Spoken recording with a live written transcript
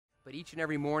But each and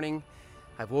every morning,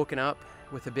 I've woken up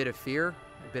with a bit of fear,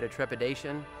 a bit of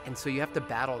trepidation, and so you have to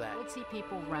battle that. I would see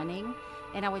people running,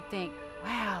 and I would think,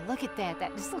 wow, look at that.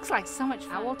 That just looks like so much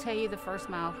fun. I will tell you the first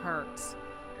mile hurts,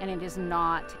 and it is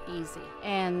not easy.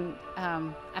 And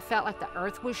I felt like the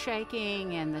earth was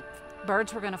shaking, and the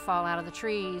birds were going to fall out of the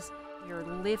trees. You're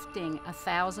lifting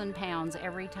 1,000 pounds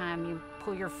every time you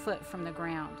pull your foot from the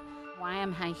ground. Why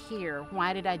am I here?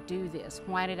 Why did I do this?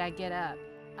 Why did I get up?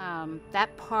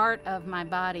 That part of my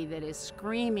body that is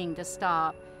screaming to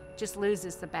stop just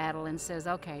loses the battle and says,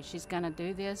 okay, she's going to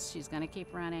do this, she's going to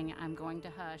keep running, I'm going to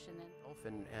hush.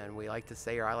 And we like to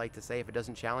say, or I like to say, if it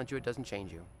doesn't challenge you, it doesn't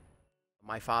change you.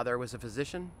 My father was a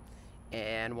physician,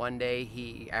 and one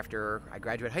day after I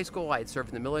graduated high school, I had served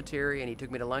in the military, and he took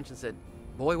me to lunch and said,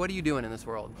 boy, what are you doing in this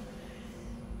world?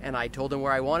 And I told him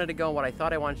where I wanted to go and what I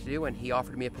thought I wanted to do, and he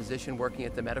offered me a position working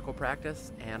at the medical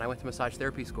practice, and I went to massage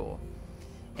therapy school.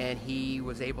 And he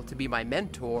was able to be my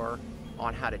mentor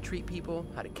on how to treat people,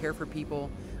 how to care for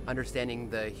people, understanding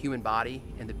the human body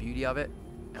and the beauty of it,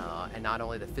 and not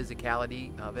only the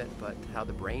physicality of it, but how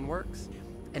the brain works.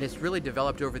 And it's really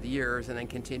developed over the years and then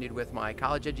continued with my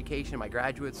college education, my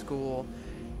graduate school.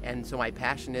 And so my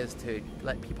passion is to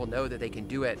let people know that they can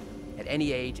do it at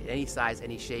any age, at any size,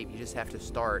 any shape. You just have to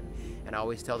start. And I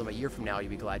always tell them a year from now, you'll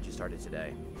be glad you started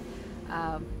today.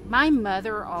 My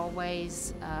mother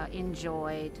always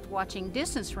enjoyed watching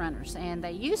distance runners, and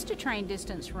they used to train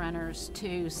distance runners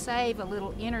to save a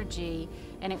little energy,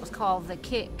 and it was called the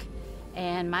kick.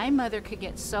 And my mother could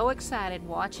get so excited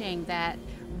watching that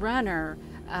runner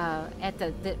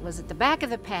that was at the back of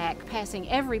the pack, passing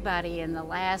everybody in the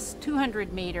last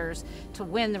 200 meters to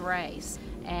win the race.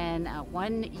 And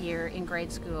one year in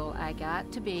grade school, I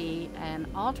got to be an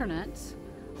alternate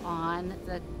on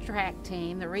the track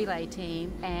team, the relay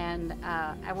team, and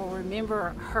I will remember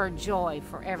her joy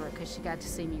forever because she got to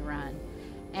see me run.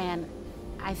 And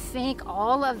I think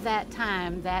all of that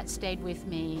time that stayed with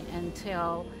me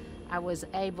until I was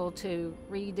able to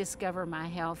rediscover my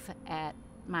health at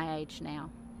my age now.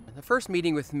 The first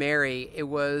meeting with Mary, it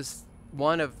was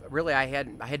one of, really, I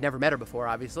had never met her before,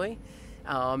 obviously.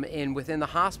 And within the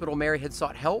hospital, Mary had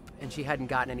sought help, and she hadn't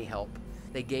gotten any help.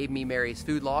 They gave me Mary's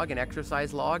food log and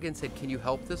exercise log and said, can you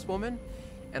help this woman?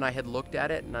 And I had looked at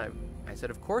it, and I said,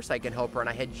 of course I can help her. And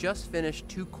I had just finished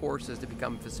 2 courses to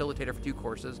become facilitator for 2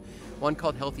 courses, one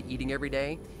called Healthy Eating Every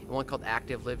Day and one called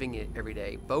Active Living Every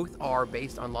Day. Both are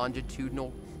based on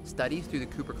longitudinal studies through the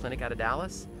Cooper Clinic out of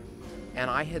Dallas. And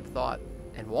I had thought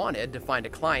and wanted to find a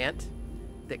client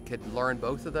that could learn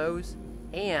both of those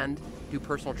and do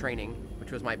personal training,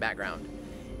 which was my background.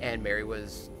 And Mary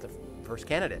was the first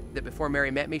candidate. That before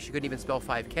Mary met me, she couldn't even spell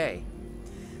 5K.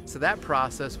 So that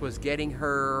process was getting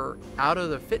her out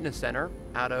of the fitness center,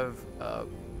 out of a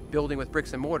building with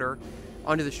bricks and mortar,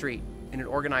 onto the street in an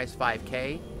organized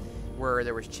 5K where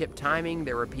there was chip timing,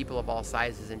 there were people of all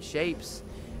sizes and shapes,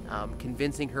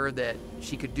 convincing her that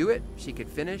she could do it, she could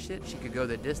finish it, she could go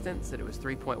the distance, that it was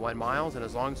 3.1 miles, and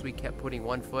as long as we kept putting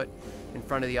one foot in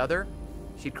front of the other,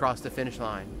 she'd cross the finish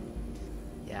line.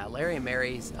 Yeah, Larry and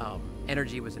Mary's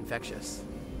energy was infectious.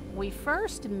 We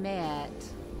first met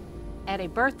at a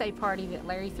birthday party that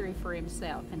Larry threw for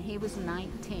himself, and he was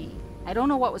 19. I don't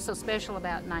know what was so special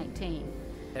about 19.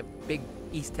 That big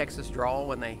East Texas drawl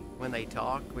when they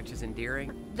talk, which is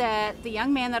endearing. That the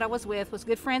young man that I was with was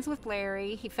good friends with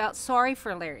Larry. He felt sorry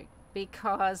for Larry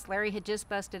because Larry had just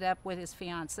busted up with his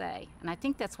fiancée, and I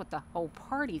think that's what the whole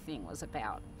party thing was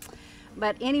about.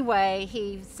 But anyway,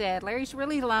 he said Larry's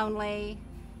really lonely,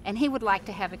 and he would like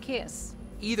to have a kiss.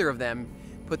 Either of them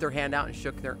put their hand out and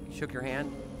shook your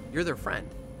hand. You're their friend.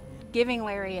 Giving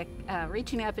Larry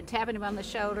reaching up and tapping him on the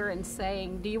shoulder and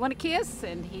saying, do you want a kiss?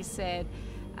 And he said,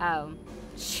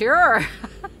 sure.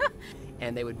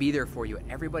 And they would be there for you.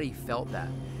 Everybody felt that.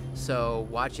 So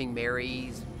watching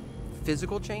Mary's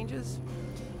physical changes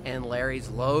and Larry's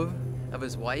love of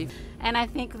his wife. And I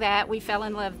think that we fell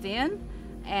in love then,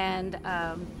 and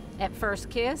at first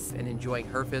kiss. And enjoying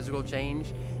her physical change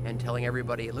and telling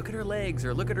everybody, look at her legs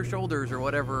or look at her shoulders or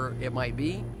whatever it might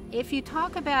be. If you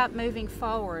talk about moving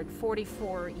forward,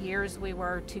 44 years we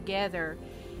were together,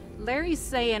 Larry's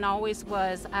saying always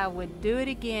was, I would do it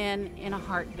again in a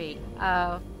heartbeat.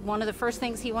 One of the first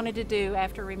things he wanted to do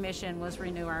after remission was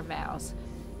renew our vows.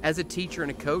 As a teacher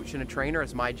and a coach and a trainer,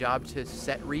 it's my job to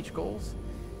set reach goals,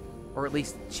 or at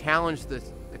least challenge the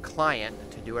client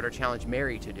to do it or challenge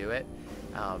Mary to do it.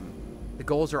 The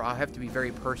goals have to be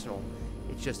very personal.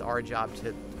 It's just our job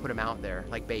to put them out there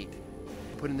like bait.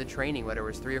 Put in the training, whether it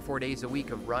was 3 or 4 days a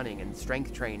week of running and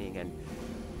strength training and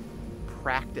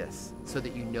practice so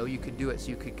that you know you could do it, so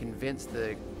you could convince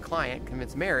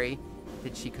Mary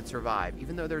that she could survive.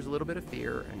 Even though there's a little bit of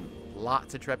fear and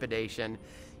lots of trepidation,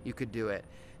 you could do it.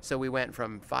 So we went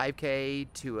from 5K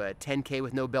to a 10K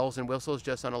with no bells and whistles,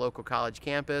 just on a local college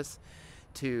campus,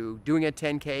 to doing a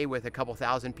 10K with a couple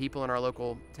thousand people in our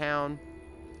local town,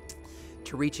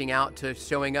 to reaching out to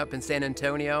showing up in San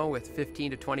Antonio with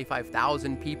 15 to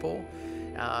 25,000 people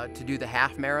to do the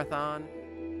half marathon.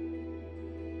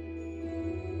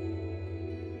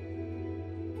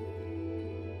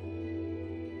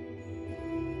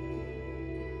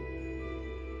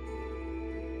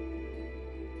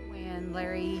 When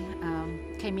Larry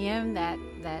came in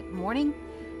that morning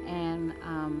and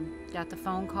got the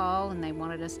phone call and they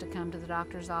wanted us to come to the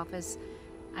doctor's office,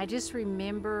 I just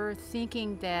remember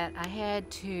thinking that I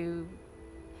had to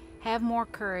have more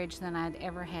courage than I'd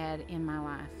ever had in my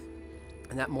life.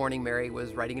 And that morning, Mary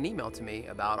was writing an email to me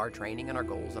about our training and our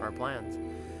goals and our plans.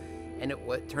 And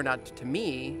it turned out to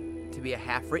me to be a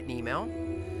half-written email,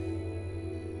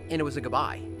 and it was a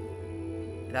goodbye.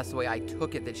 And that's the way I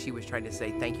took it, that she was trying to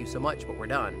say, thank you so much, but we're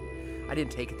done. I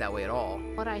didn't take it that way at all.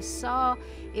 What I saw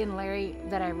in Larry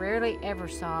that I rarely ever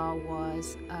saw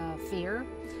was fear.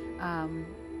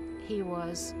 He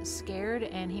was scared,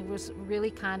 and he was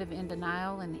really kind of in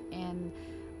denial and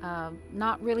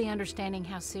not really understanding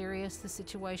how serious the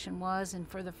situation was. And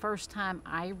for the first time,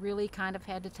 I really kind of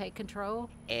had to take control.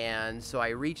 And so I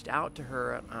reached out to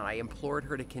her and I implored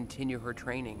her to continue her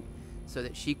training so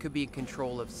that she could be in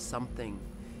control of something.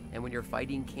 And when you're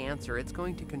fighting cancer, it's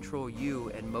going to control you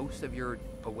and most of your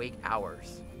awake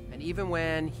hours. And even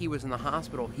when he was in the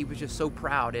hospital, he was just so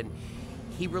proud, and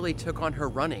he really took on her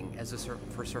running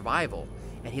for survival,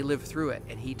 and he lived through it.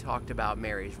 And he talked about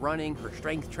Mary's running, her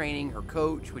strength training, her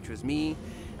coach, which was me,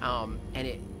 and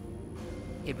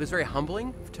it was very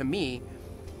humbling to me,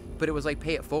 but it was like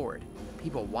pay it forward.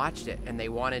 People watched it and they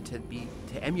wanted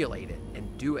to emulate it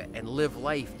and do it and live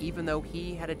life, even though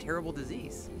he had a terrible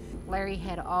disease. Larry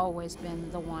had always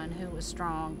been the one who was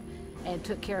strong and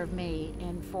took care of me,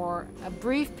 and for a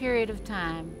brief period of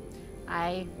time,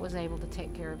 I was able to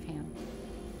take care of him.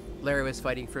 Larry was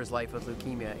fighting for his life with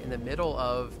leukemia. In the middle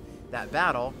of that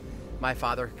battle, my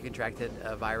father contracted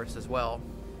a virus as well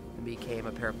and became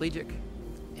a paraplegic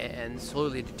and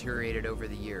slowly deteriorated over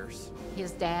the years.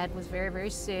 His dad was very, very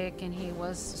sick, and he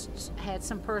had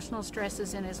some personal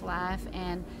stresses in his life,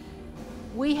 and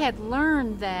we had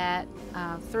learned that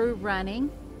through running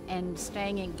and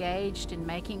staying engaged and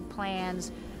making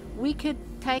plans, we could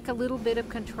take a little bit of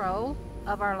control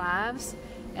of our lives,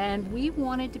 and we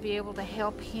wanted to be able to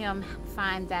help him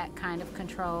find that kind of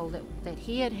control that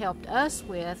he had helped us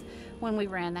with when we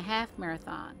ran the half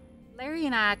marathon. Larry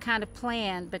and I kind of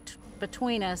planned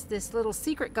between us this little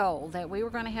secret goal that we were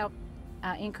going to help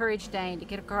encourage Dane to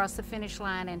get across the finish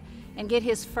line and get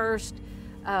his first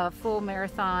full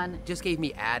marathon. Just gave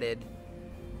me added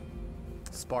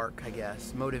spark, I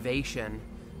guess, motivation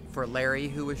for Larry,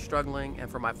 who was struggling, and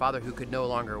for my father, who could no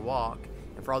longer walk,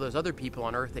 and for all those other people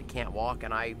on earth that can't walk.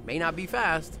 And I may not be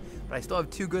fast, but I still have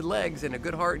 2 good legs and a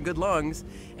good heart and good lungs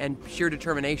and sheer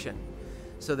determination.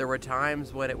 So there were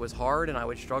times when it was hard and I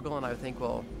would struggle, and I would think,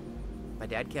 well, my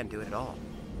dad can't do it at all,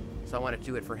 so I want to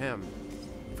do it for him.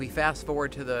 If we fast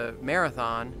forward to the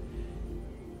marathon,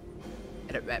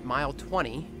 at mile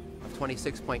 20 of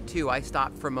 26.2, I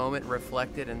stopped for a moment,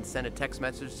 reflected, and sent a text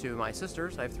message to my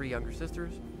sisters. I have 3 younger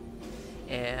sisters.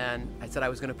 And I said I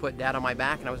was going to put Dad on my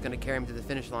back and I was going to carry him to the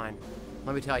finish line.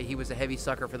 Let me tell you, he was a heavy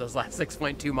sucker for those last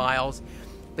 6.2 miles.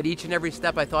 But each and every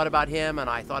step I thought about him, and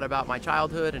I thought about my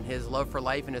childhood and his love for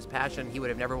life and his passion. He would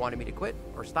have never wanted me to quit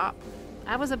or stop.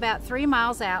 I was about 3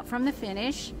 miles out from the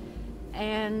finish,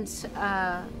 and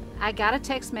I got a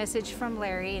text message from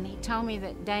Larry, and he told me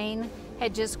that Dane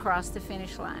had just crossed the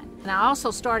finish line. And I also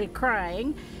started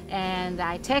crying, and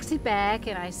I texted back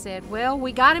and I said, well,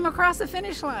 we got him across the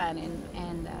finish line.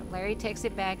 And Larry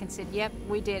texted back and said, yep,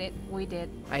 we did it, we did.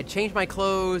 I had changed my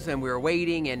clothes and we were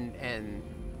waiting, and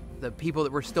the people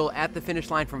that were still at the finish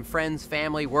line, from friends,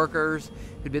 family, workers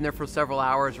who'd been there for several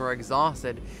hours, were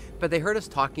exhausted. But they heard us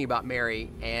talking about Mary,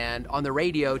 and on the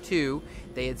radio too,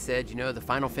 they had said, you know, the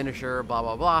final finisher, blah,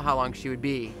 blah, blah, how long she would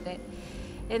be.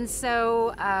 And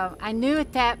so I knew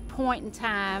at that point in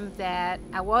time that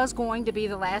I was going to be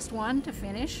the last one to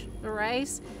finish the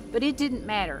race, but it didn't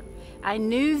matter. I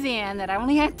knew then that I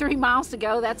only had 3 miles to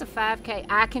go. That's a 5K.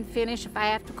 I can finish if I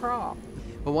have to crawl.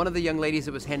 But one of the young ladies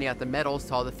that was handing out the medals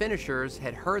to all the finishers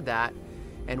had heard that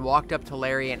and walked up to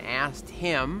Larry and asked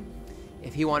him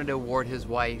if he wanted to award his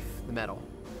wife the medal.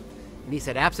 And he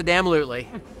said, abso-damn-lutely.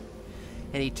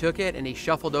 and he took it and he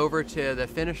shuffled over to the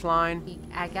finish line.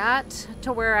 I got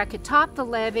to where I could top the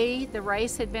levee. The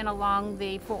race had been along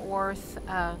the Fort Worth,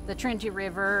 the Trinity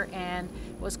River, and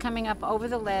was coming up over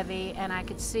the levee, and I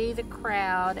could see the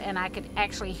crowd, and I could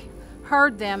actually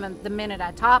heard them the minute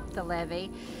I topped the levee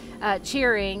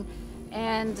cheering.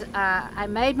 And I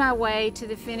made my way to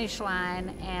the finish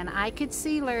line, and I could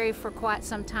see Larry for quite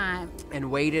some time. And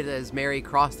waited as Mary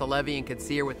crossed the levee and could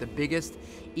see her with the biggest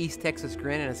East Texas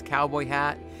grin and his cowboy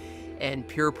hat and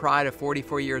pure pride of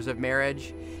 44 years of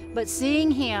marriage. But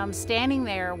seeing him standing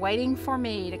there waiting for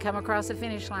me to come across the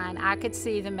finish line, I could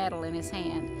see the medal in his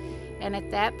hand. And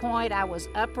at that point, I was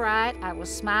upright, I was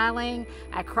smiling,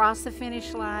 I crossed the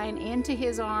finish line into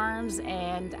his arms,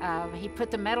 and he put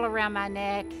the medal around my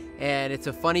neck. And it's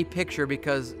a funny picture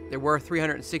because there were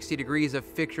 360 degrees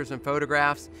of pictures and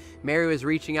photographs. Mary was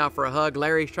reaching out for a hug,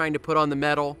 Larry's trying to put on the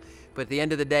medal, but at the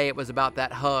end of the day, it was about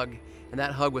that hug. And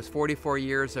that hug was 44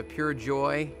 years of pure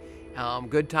joy,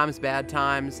 good times, bad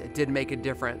times. It did make a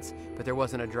difference, but there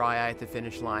wasn't a dry eye at the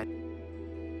finish line.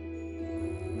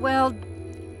 Well,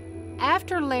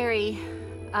 after Larry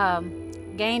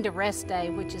gained a rest day,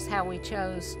 which is how we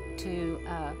chose to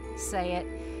say it,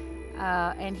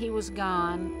 and he was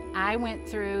gone, I went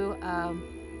through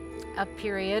a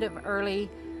period of early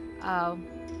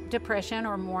depression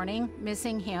or mourning,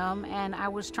 missing him, and I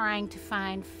was trying to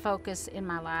find focus in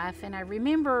my life. And I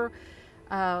remember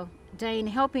Dane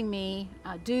helping me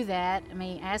do that,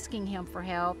 me asking him for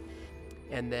help.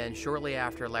 And then shortly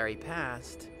after Larry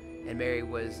passed, and Mary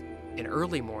was in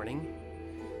early mourning,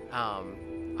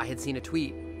 I had seen a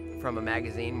tweet from a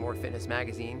magazine, More Fitness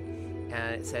magazine,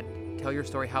 and it said, "Tell your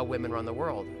story how women run the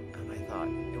world." And I thought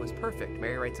it was perfect.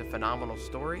 Mary writes a phenomenal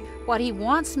story. What he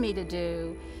wants me to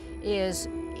do is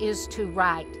to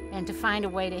write and to find a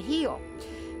way to heal.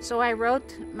 So I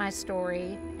wrote my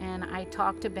story, and I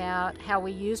talked about how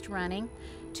we used running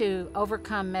to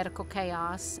overcome medical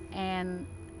chaos. And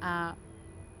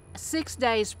 6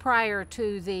 days prior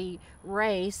to the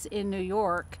race in New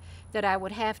York that I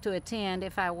would have to attend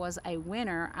if I was a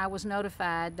winner, I was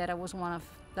notified that I was one of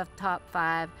the top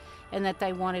 5 and that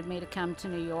they wanted me to come to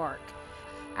New York.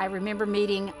 I remember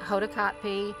meeting Hoda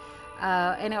Kotb,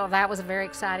 and that was a very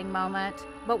exciting moment.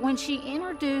 But when she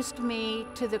introduced me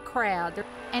to the crowd,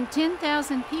 and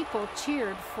 10,000 people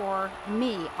cheered for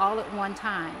me all at one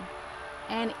time.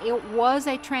 And it was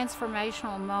a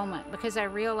transformational moment because I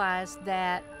realized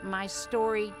that my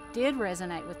story did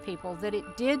resonate with people, that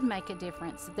it did make a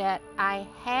difference, that I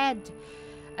had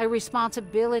a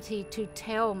responsibility to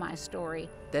tell my story.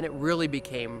 Then it really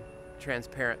became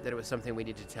transparent that it was something we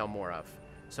needed to tell more of.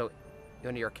 So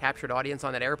when you're a captured audience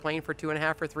on that airplane for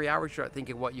 2.5 or 3 hours, you start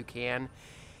thinking what you can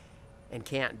and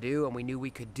can't do, and we knew we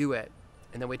could do it.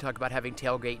 And then we talk about having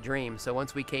tailgate dreams. So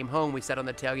once we came home, we sat on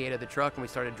the tailgate of the truck and we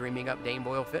started dreaming up Dane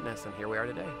Boyle Fitness, and here we are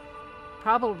today.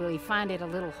 Probably find it a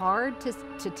little hard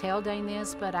to tell Dane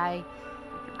this, but I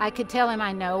could tell him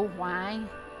I know why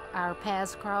our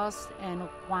paths crossed and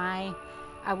why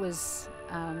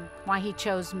why he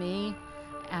chose me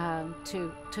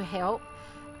to help.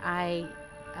 I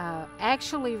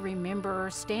actually remember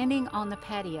standing on the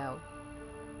patio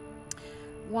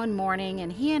one morning,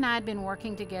 and he and I had been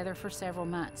working together for several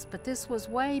months, but this was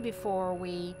way before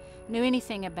we knew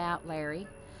anything about Larry,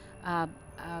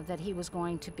 that he was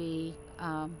going to be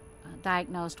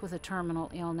diagnosed with a terminal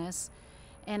illness.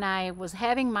 And I was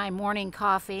having my morning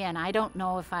coffee, and I don't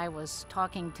know if I was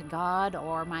talking to God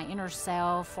or my inner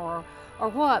self or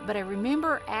what, but I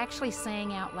remember actually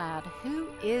saying out loud, "Who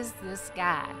is this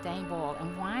guy, Dane Boyle,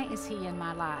 and why is he in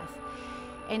my life?"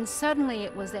 And suddenly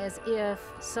it was as if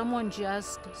someone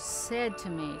just said to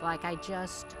me, like I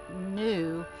just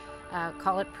knew,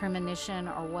 call it premonition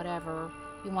or whatever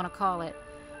you want to call it,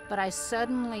 but I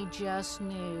suddenly just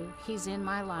knew he's in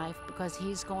my life because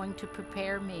he's going to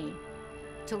prepare me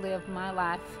to live my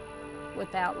life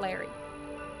without Larry.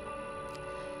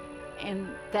 And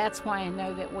that's why I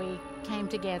know that we came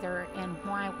together and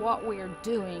why what we're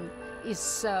doing is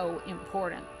so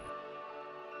important.